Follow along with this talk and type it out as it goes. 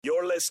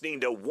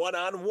listening to One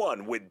on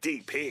One with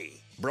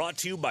DP. Brought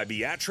to you by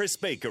Beatrice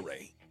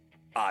Bakery.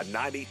 On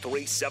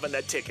 93.7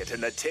 The Ticket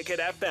and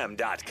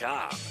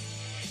theticketfm.com.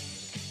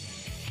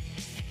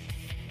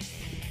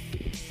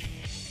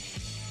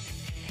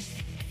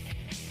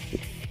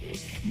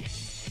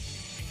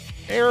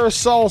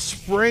 Aerosol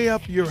spray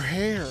up your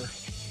hair.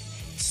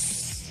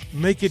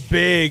 Make it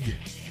big.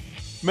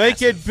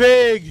 Make it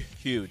big.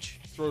 Huge.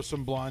 Throw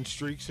some blonde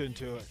streaks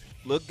into it.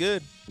 Look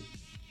good.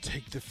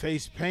 Take the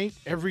face paint,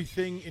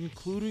 everything,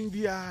 including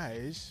the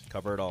eyes.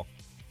 Cover it all.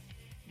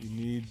 You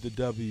need the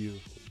W.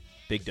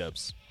 Big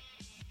dubs.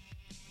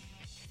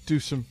 Do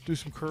some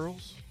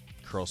curls.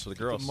 Curls for the The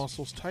girls.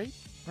 muscles tight,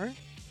 right?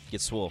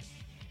 Get swole.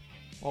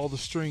 All the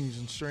strings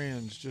and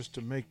strands just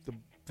to make the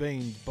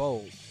veins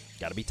bulge.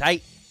 Gotta be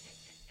tight.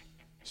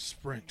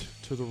 Sprint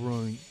to the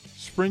ring.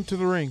 Sprint to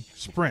the ring.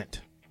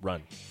 Sprint.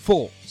 Run.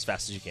 Full. As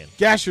fast as you can.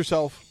 Gas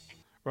yourself.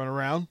 Run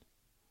around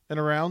and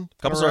around.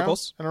 Couple and around,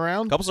 circles. And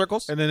around. Couple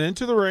circles. And then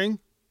into the ring.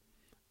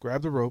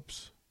 Grab the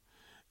ropes.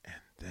 And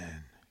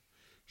then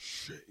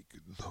shake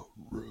the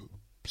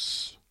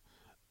ropes.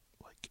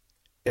 Like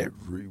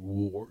every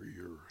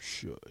warrior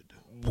should.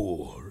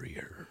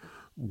 Warrior.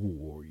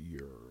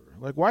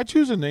 Like, why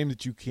choose a name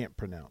that you can't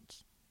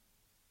pronounce?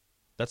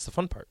 That's the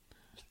fun part.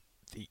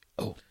 The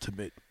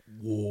ultimate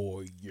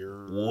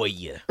warrior.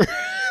 Warrior.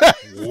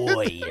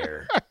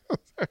 Warrior.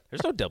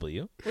 There's no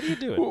W. What are you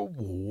doing?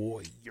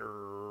 Warrior.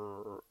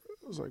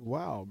 I was like,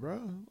 wow,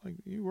 bro. Like,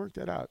 you worked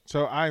that out.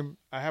 So I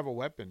have a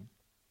weapon.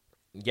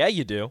 Yeah,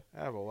 you do.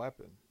 I have a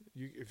weapon.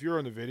 If you're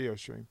on the video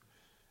stream,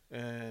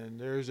 and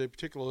there's a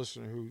particular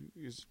listener who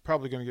is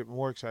probably going to get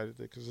more excited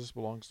because this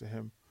belongs to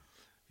him.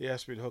 He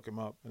asked me to hook him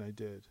up, and I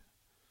did.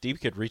 Deep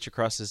could reach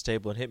across this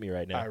table and hit me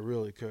right now. I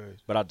really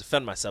could. But I'll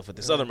defend myself with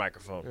this other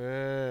microphone.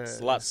 Yeah. It's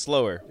a lot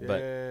slower, but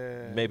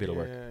Yeah, maybe it'll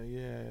work.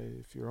 Yeah.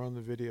 If you're on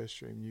the video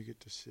stream, you get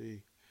to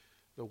see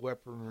the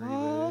weaponry.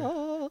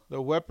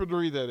 The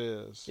weaponry that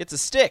is. It's a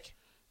stick.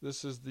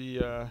 This is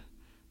the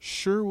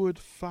Sherwood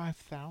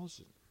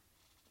 5000.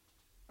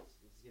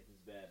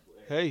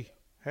 Hey.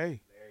 There you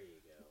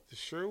go. The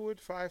Sherwood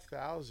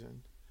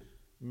 5000,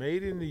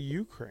 made in the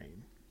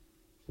Ukraine.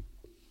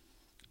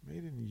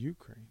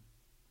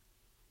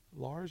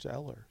 Lars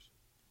Ellers.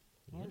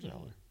 Let's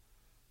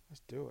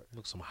do it.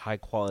 Look, some high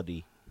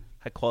quality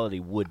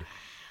wood.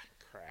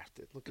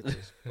 Crafted. Look at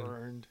this.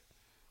 Burned.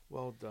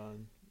 Well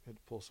done. Had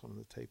to pull some of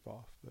the tape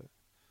off, but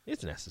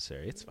It's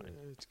necessary. It's fine.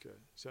 it's good.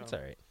 So It's all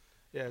right.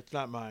 yeah, it's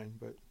not mine,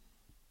 but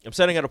I'm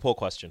sending out a poll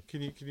question.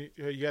 can you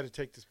you got to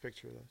take this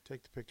picture though.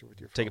 Take the picture with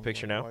your phone. Take a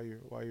picture now?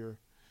 while you're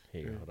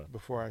Here you go. Hold on.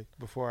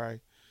 before I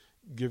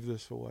give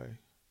this away.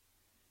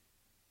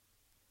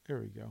 There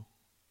we go.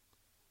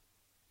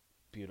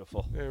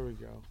 Beautiful. There we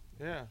go.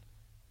 Yeah.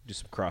 Do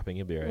some cropping.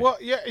 You'll be all right. Well,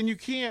 yeah, and you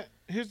can't.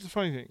 Here's the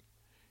funny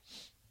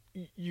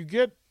thing. You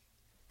get.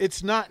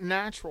 It's not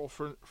natural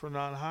for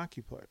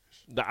non-hockey players,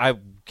 I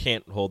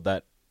can't hold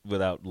that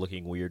without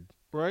looking weird.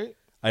 right?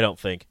 I don't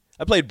think.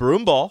 I played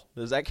broom ball.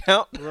 Does that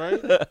count?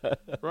 Right?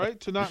 Right?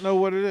 To not know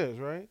what it is,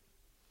 right?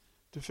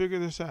 To figure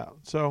this out.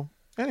 So,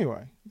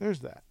 anyway,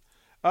 there's that.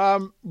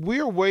 We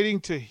are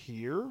waiting to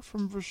hear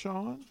from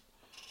Vashon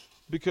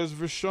because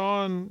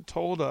Vashon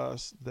told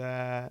us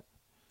that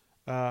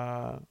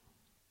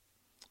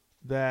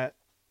that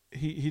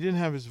he didn't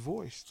have his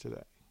voice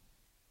today.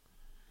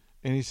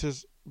 And he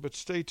says, but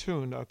stay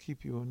tuned. I'll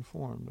keep you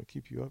informed. I'll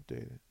keep you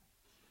updated.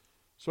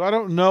 So I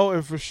don't know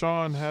if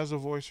Vashon has a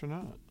voice or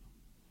not.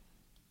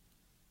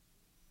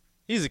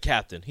 He's a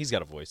captain. He's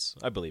got a voice.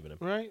 I believe in him.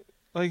 Right?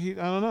 Like, I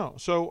don't know.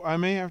 So I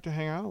may have to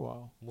hang out a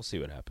while. We'll see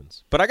what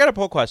happens. But I got a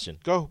poll question.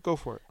 Go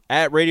for it.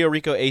 At Radio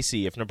Rico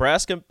AC, if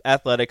Nebraska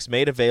Athletics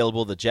made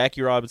available the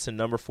Jackie Robinson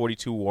number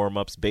 42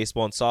 warm-ups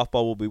baseball and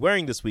softball will be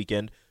wearing this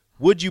weekend,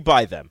 would you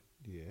buy them?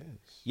 Yes.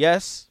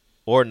 Yes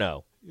or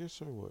no? Yes,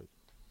 I would.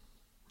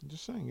 I'm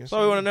just saying. Yes, That's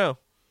all we want to know.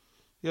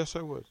 Yes,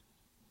 I would.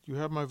 You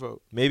have my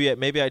vote. Maybe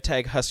I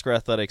tag Husker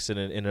Athletics in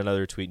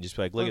another tweet and just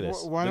be like, look at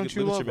this. Why don't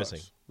you look love what you're us?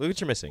 missing. Look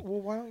what you're missing.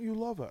 Well, why don't you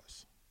love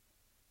us?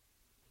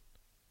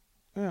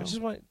 Yeah. I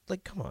just want,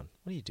 like, come on.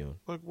 What are you doing?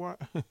 Like, why?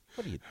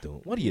 What are you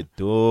doing? What are you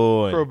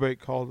doing? Probate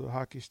called the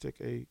hockey stick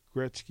a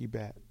Gretzky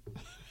bat.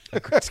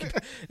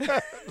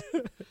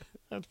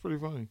 That's pretty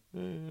funny.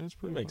 Yeah, that's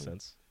pretty Makes funny.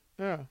 sense.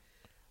 Yeah.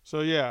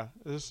 So, yeah,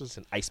 this It's is...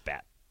 an ice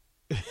bat.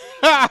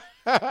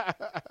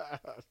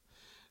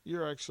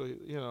 You're actually,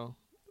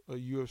 a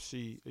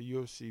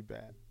UFC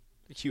bat.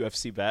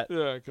 UFC bat.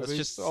 Yeah,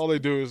 because all they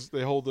do is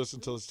they hold this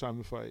until it's time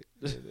to fight.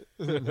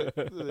 And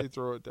then they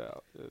throw it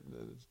down, and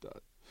then it's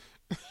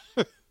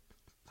done.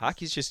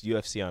 Hockey's just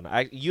UFC on.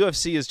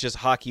 UFC is just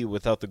hockey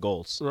without the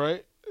goals.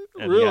 Right?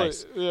 And the Really?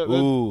 ice. Yeah,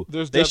 Ooh,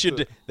 there's they depth should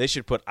to- they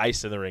should put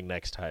ice in the ring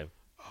next time.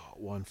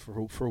 one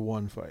for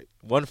one fight.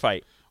 One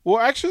fight. Well,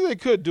 actually, they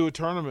could do a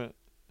tournament.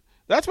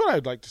 That's what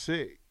I'd like to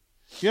see.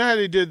 You know how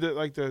they did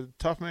the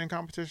Tough Man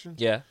competition?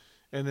 Yeah.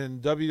 And then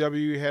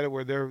WWE had it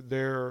where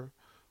their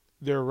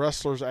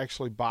wrestlers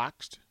actually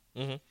boxed.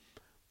 Mm-hmm.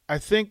 I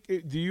think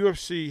the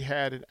UFC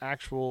had an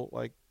actual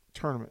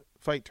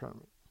fight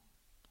tournament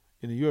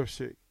in the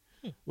UFC.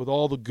 with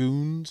all the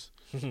goons,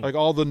 like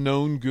all the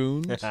known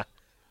goons,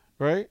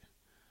 right?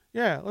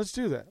 Yeah, let's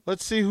do that.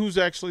 Let's see who's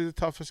actually the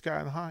toughest guy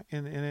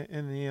in the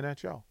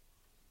NHL.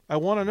 I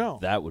want to know.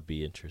 That would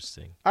be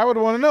interesting. I would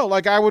want to know.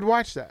 Like, I would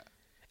watch that.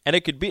 And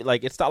it could be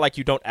like, it's not like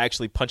you don't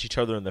actually punch each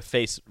other in the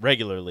face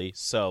regularly,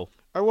 so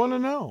I want to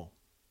know.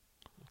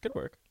 it could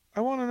work.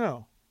 I want to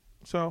know.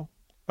 So,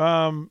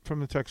 from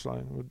the text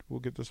line, we'll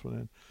get this one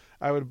in.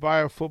 I would buy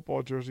a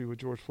football jersey with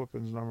George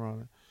Flippin's number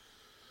on it.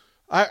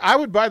 I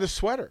would buy the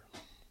sweater.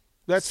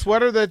 That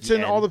sweater that's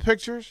in all the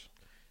pictures.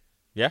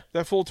 Yeah.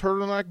 That full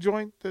turtleneck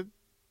joint. How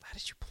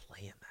did you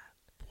play in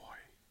that? Boy.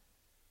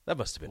 That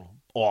must have been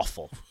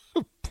awful.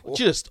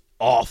 Just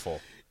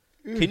awful.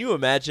 Can you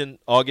imagine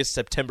August,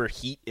 September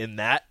heat in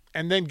that?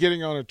 And then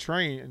getting on a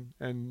train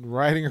and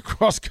riding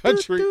across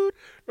country.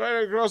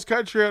 Riding across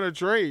country on a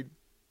train.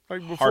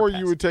 Like before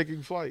you were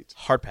taking flights.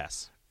 Hard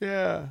pass.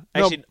 Yeah.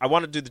 Actually, I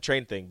want to do the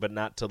train thing, but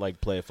not to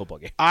like play a football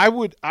game. I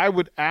would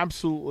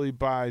absolutely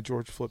buy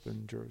George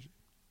Flippin jersey.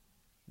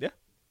 Yeah.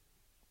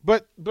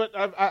 But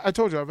I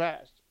told you I've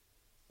asked.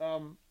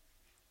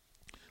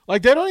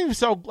 Like they don't even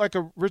sell like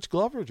a Rich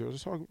Glover jersey. I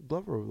saw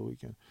Glover over the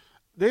weekend.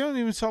 They don't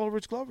even sell a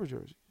Rich Glover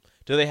jersey.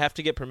 Do they have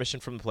to get permission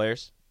from the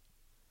players?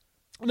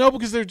 No,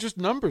 because they're just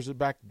numbers.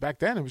 Back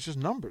then, it was just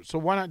numbers. So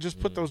why not just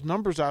put those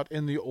numbers out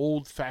in the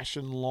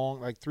old-fashioned long,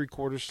 like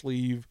 3/4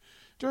 sleeve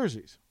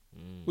jerseys?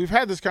 We've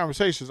had this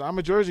conversation. I'm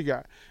a jersey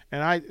guy,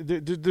 and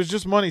there's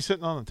just money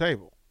sitting on the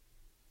table.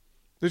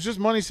 There's just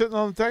money sitting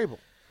on the table.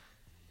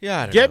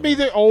 Yeah, I don't Get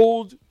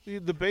know. me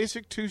the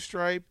basic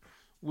 2-stripe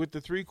with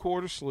the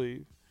 3/4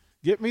 sleeve.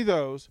 Get me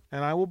those,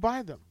 and I will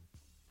buy them.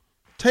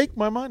 Take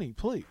my money,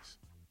 please.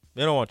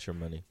 They don't want your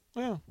money.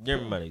 Yeah,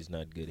 Your money's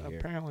not good here.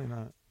 Apparently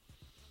not.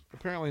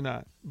 Apparently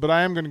not. But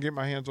I am going to get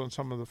my hands on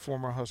some of the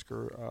former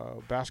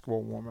Husker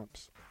basketball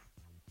warm-ups.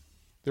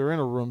 They're in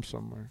a room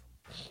somewhere.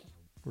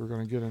 We're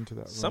going to get into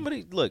that room.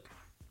 Somebody, look.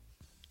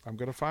 I'm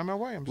going to find my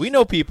way. We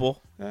know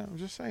people. Yeah, I'm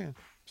just saying.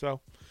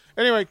 So,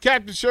 anyway,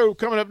 Captain Show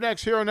coming up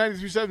next here on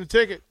 93.7 The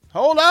Ticket.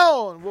 Hold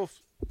on.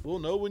 We'll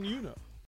know when you know.